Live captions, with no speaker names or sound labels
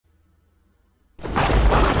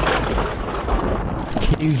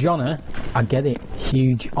Huge honor. I get it.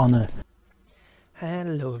 Huge honor.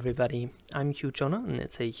 Hello everybody, I'm Huge Honor, and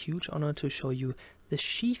it's a huge honor to show you the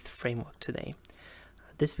Sheath framework today.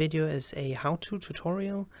 This video is a how-to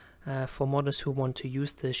tutorial for modders who want to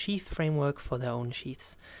use the Sheath framework for their own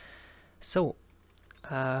sheaths. So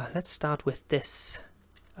let's start with this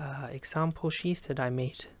example sheath that I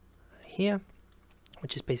made here,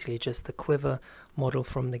 which is basically just the quiver model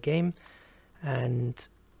from the game, and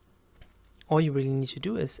all you really need to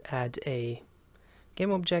do is add a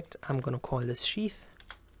game object. I'm going to call this sheath,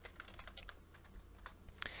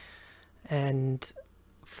 and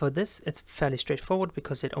for this it's fairly straightforward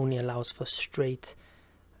because it only allows for straight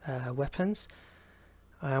weapons.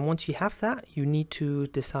 Once you have that, you need to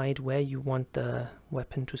decide where you want the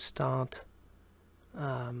weapon to start,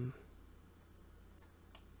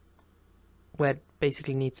 where it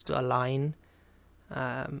basically needs to align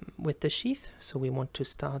with the sheath. So we want to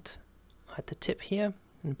start at the tip here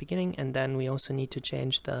in the beginning, and then we also need to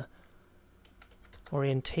change the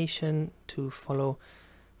orientation to follow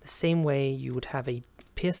the same way you would have a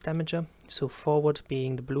pierce damager, so forward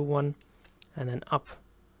being the blue one, and then up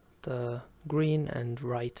the green, and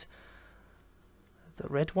right the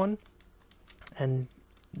red one. And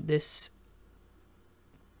this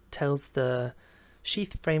tells the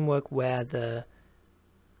sheath framework where the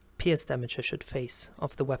pierce damager should face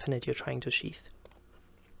of the weapon that you're trying to sheath.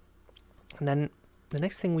 And then the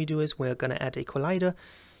next thing we do is we're going to add a collider.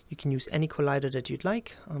 You can use any collider that you'd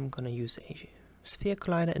like. I'm going to use a sphere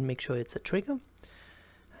collider and make sure it's a trigger.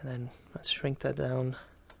 And then let's shrink that down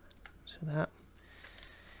to that.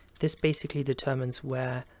 This basically determines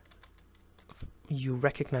where you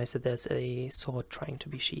recognize that there's a sword trying to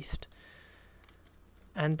be sheathed.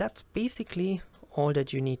 And that's basically all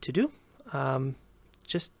that you need to do.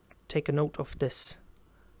 Just take a note of this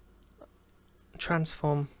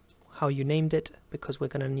transform, how you named it, because we're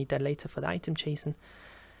going to need that later for the item JSON.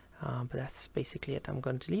 But that's basically it. I'm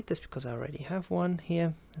going to delete this because I already have one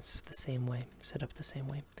here. It's the same way, set up the same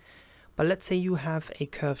way. But let's say you have a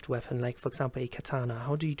curved weapon, like for example a katana.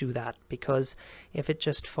 How do you do that? Because if it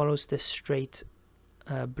just follows this straight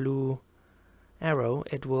blue arrow,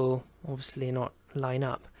 it will obviously not line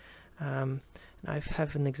up. I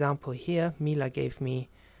have an example here. Mila gave me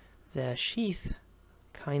their sheath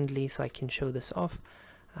kindly so I can show this off.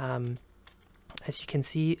 As you can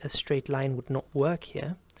see, a straight line would not work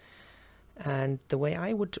here, and the way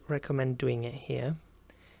I would recommend doing it here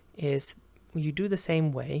is you do the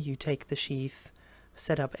same way. You take the sheath,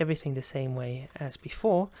 set up everything the same way as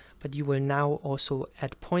before, but you will now also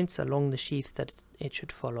add points along the sheath that it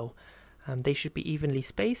should follow. They should be evenly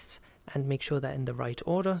spaced, and make sure they're in the right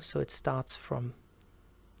order, so it starts from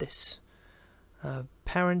this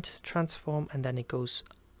parent transform, and then it goes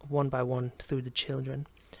one by one through the children.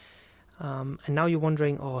 And now you're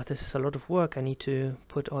wondering, oh, this is a lot of work. I need to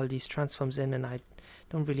put all these transforms in, and I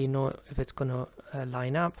don't really know if it's gonna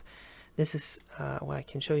line up. This is where I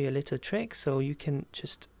can show you a little trick. So you can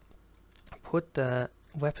just put the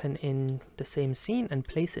weapon in the same scene and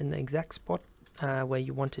place it in the exact spot where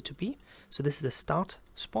you want it to be. So this is the start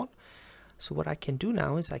spot. So what I can do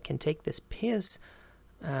now is I can take this pierce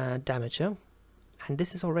damager, and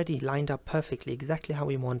this is already lined up perfectly, exactly how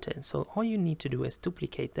we want it. So all you need to do is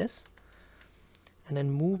duplicate this and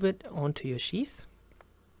then move it onto your sheath.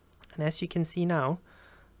 And as you can see now,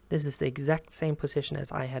 this is the exact same position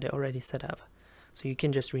as I had it already set up. So you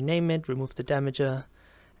can just rename it, remove the damager,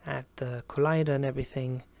 add the collider and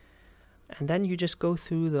everything, and then you just go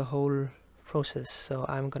through the whole process. So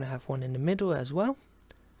I'm going to have one in the middle as well.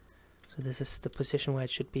 So this is the position where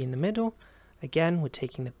it should be in the middle. Again, we're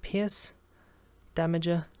taking the pierce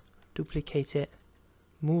damager, duplicate it,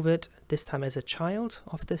 move it, this time as a child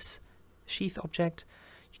of this sheath object.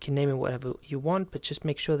 You can name it whatever you want, but just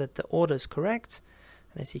make sure that the order is correct.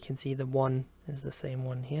 And as you can see, the one is the same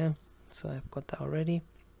one here, so I've got that already.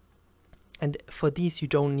 And for these you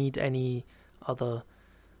don't need any other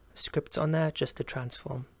scripts on there, just the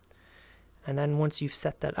transform. And then once you've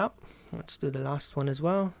set that up, let's do the last one as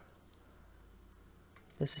well.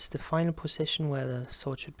 This is the final position where the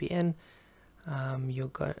sword should be in. You're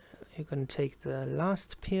going to take the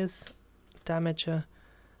last pierce damager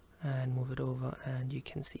and move it over, and you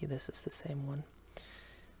can see this is the same one.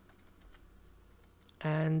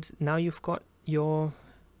 And now you've got your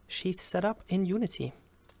sheath set up in Unity.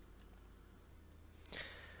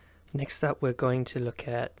 Next up, we're going to look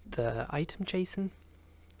at the item JSON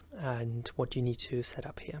and what you need to set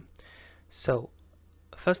up here. So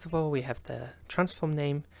first of all, we have the transform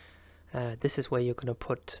name. This is where you're going to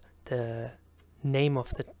put the name of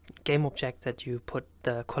the game object that you put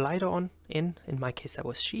the collider on in my case that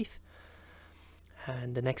was Sheath.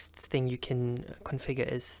 And the next thing you can configure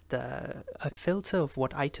is a filter of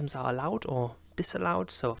what items are allowed or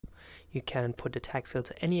disallowed. So you can put a tag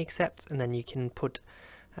filter any except, and then you can put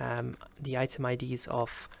the item IDs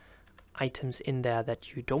of items in there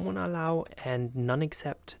that you don't want to allow, and none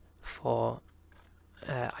except for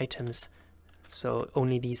items, so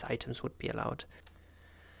only these items would be allowed.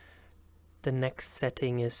 The next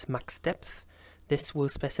setting is max depth. This will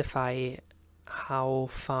specify how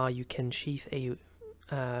far you can sheath a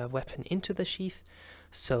weapon into the sheath.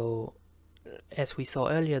 So as we saw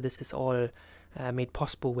earlier, this is all made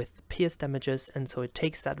possible with pierce damages, and so it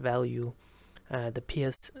takes that value, the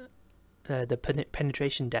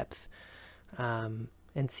penetration depth,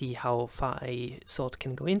 and see how far a sword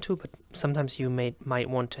can go into. But sometimes you might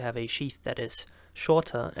want to have a sheath that is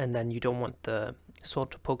shorter, and then you don't want the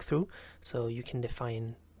sword to poke through, so you can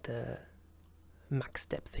define the max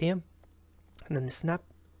depth here. And then the snap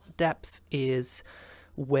depth is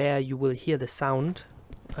where you will hear the sound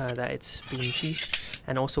that it's being sheathed,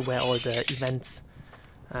 and also where all the events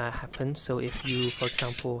happen. So if you, for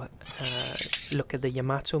example, look at the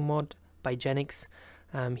Yamato mod by Genix,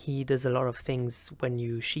 he does a lot of things when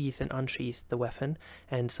you sheath and unsheath the weapon,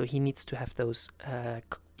 and so he needs to have those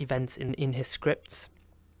events in his scripts,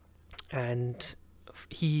 and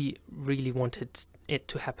he really wanted it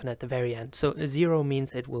to happen at the very end. So 0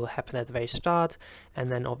 means it will happen at the very start, and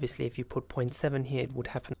then obviously if you put 0.7 here, it would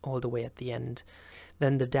happen all the way at the end.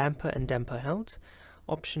 Then the damper and damper held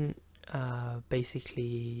option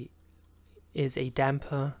basically is a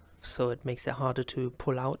damper, so it makes it harder to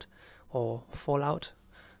pull out or fall out.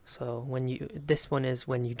 So this one is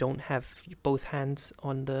when you don't have both hands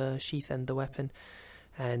on the sheath and the weapon,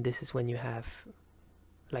 and this is when you have,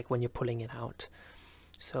 like, when you're pulling it out.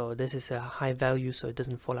 So this is a high value, so it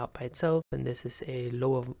doesn't fall out by itself, and this is a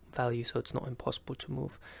lower value, so it's not impossible to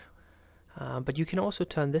move. But you can also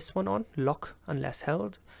turn this one on, lock unless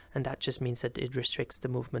held, and that just means that it restricts the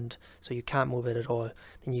movement, so you can't move it at all.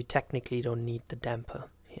 Then you technically don't need the damper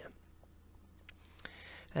here.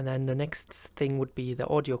 And then the next thing would be the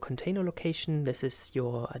audio container location. This is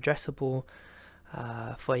your addressable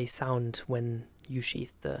for a sound when you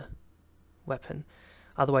sheath the weapon.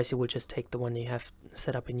 Otherwise, it will just take the one you have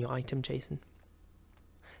set up in your item JSON.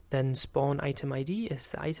 Then spawn item ID is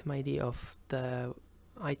the item ID of the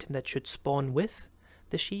item that should spawn with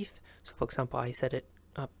the sheath. So for example, I set it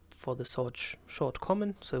up for the sword short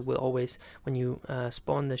common, so it will always, when you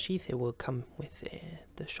spawn the sheath, it will come with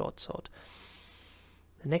the short sword.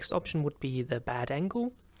 The next option would be the bad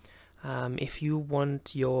angle. If you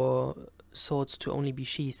want your swords to only be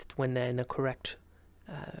sheathed when they're in a correct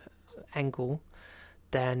angle,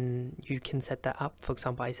 then you can set that up. For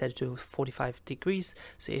example, I set it to 45 degrees,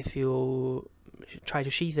 so if you try to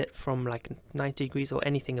sheath it from like 90 degrees or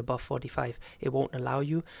anything above 45, it won't allow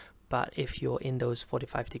you. But if you're in those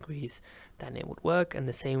 45 degrees, then it would work. And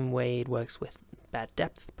the same way it works with bad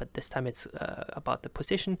depth, but this time it's about the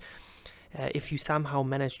position. If you somehow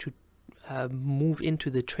manage to move into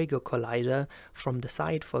the trigger collider from the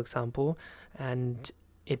side, for example, and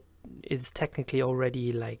it is technically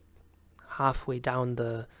already like halfway down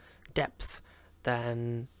the depth,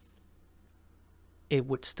 then it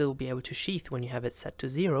would still be able to sheath when you have it set to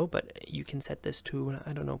 0, but you can set this to,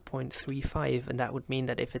 I don't know, 0.35, and that would mean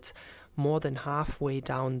that if it's more than halfway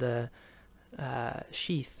down the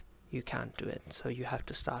sheath, you can't do it, so you have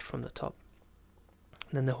to start from the top.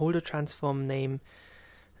 And then the holder transform name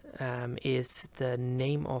is the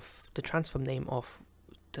name of the transform name of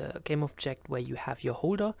the game object where you have your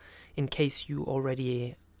holder, in case you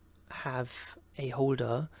already have a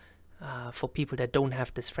holder for people that don't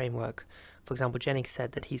have this framework. For example, Genix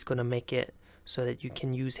said that he's going to make it so that you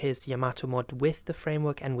can use his Yamato mod with the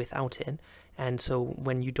framework and without it, and so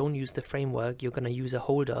when you don't use the framework, you're going to use a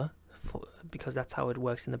holder because that's how it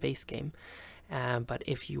works in the base game. But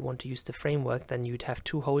if you want to use the framework, then you'd have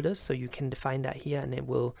two holders, so you can define that here, and it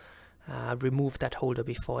will remove that holder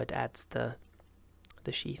before it adds the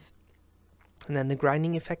sheath. And then the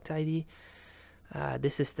grinding effect ID,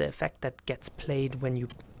 this is the effect that gets played when you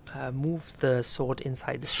move the sword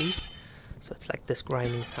inside the sheath. So it's like this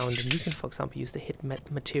grinding sound, and you can, for example, use the hit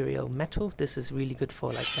material metal. This is really good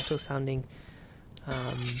for like metal sounding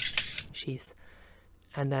sheaths.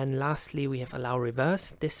 And then lastly, we have allow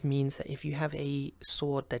reverse. This means that if you have a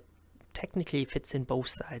sword that technically fits in both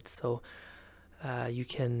sides, so you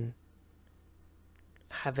can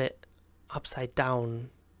have it upside down,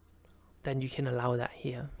 then you can allow that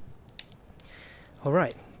here.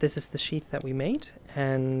 Alright, this is the sheath that we made,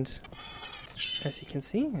 and as you can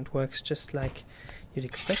see, it works just like you'd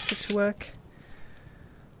expect it to work.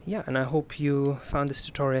 yeah, and I hope you found this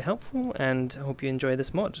tutorial helpful, and I hope you enjoy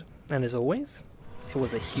this mod. And as always, it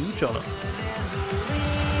was a huge honor.